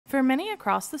For many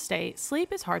across the state,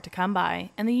 sleep is hard to come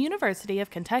by, and the University of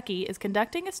Kentucky is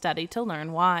conducting a study to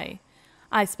learn why.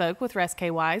 I spoke with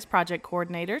REST-KY's project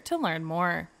coordinator to learn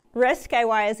more.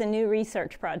 REST-KY is a new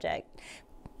research project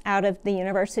out of the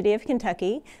University of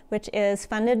Kentucky, which is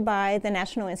funded by the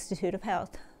National Institute of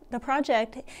Health. The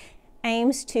project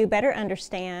aims to better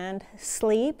understand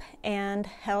sleep and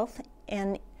health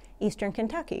in eastern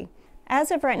Kentucky. As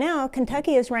of right now,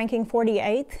 Kentucky is ranking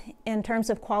 48th in terms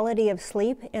of quality of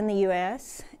sleep in the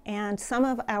U.S., and some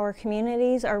of our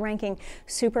communities are ranking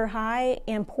super high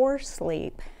in poor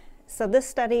sleep. So this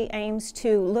study aims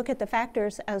to look at the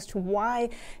factors as to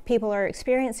why people are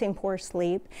experiencing poor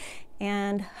sleep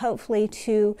and hopefully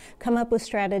to come up with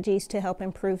strategies to help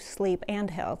improve sleep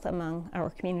and health among our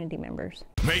community members.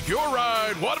 Make your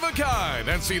ride one of a kind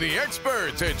and see the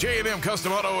experts at J&M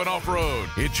Custom Auto and Off-Road.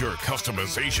 It's your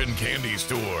customization candy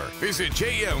store. Visit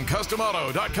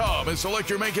jmcustomauto.com and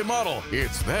select your make and model.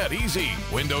 It's that easy.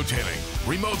 Window tinting,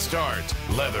 remote starts,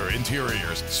 leather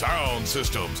interiors, sound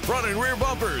systems, front and rear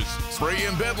bumpers, spray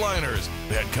and bed liners,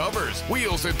 bed covers,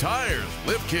 wheels and tires,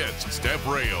 lift kits, step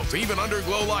rails, even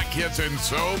underglow light kits, and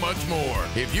so much more.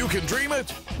 If you can dream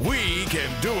it, we can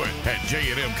do it at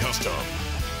J&M Custom.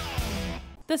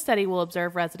 The study will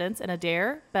observe residents in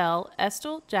Adair, Bell,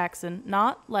 Estill, Jackson,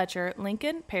 Knott, Letcher,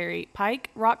 Lincoln, Perry, Pike,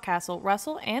 Rockcastle,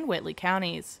 Russell, and Whitley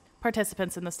counties.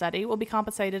 Participants in the study will be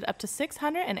compensated up to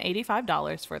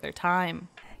 $685 for their time.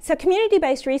 So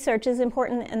community-based research is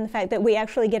important in the fact that we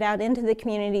actually get out into the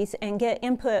communities and get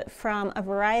input from a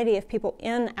variety of people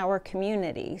in our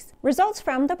communities. Results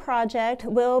from the project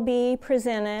will be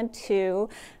presented to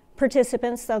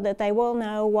participants so that they will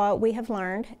know what we have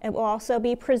learned. It will also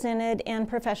be presented in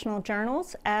professional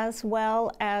journals as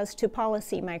well as to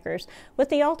policymakers, with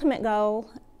the ultimate goal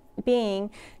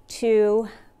being to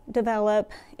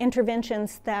develop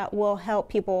interventions that will help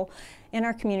people in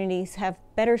our communities have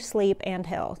better sleep and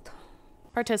health.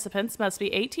 Participants must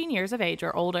be 18 years of age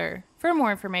or older. For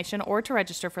more information or to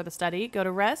register for the study, go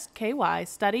to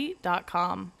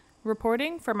restkystudy.com.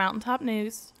 Reporting for Mountaintop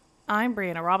News, I'm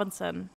Brianna Robinson.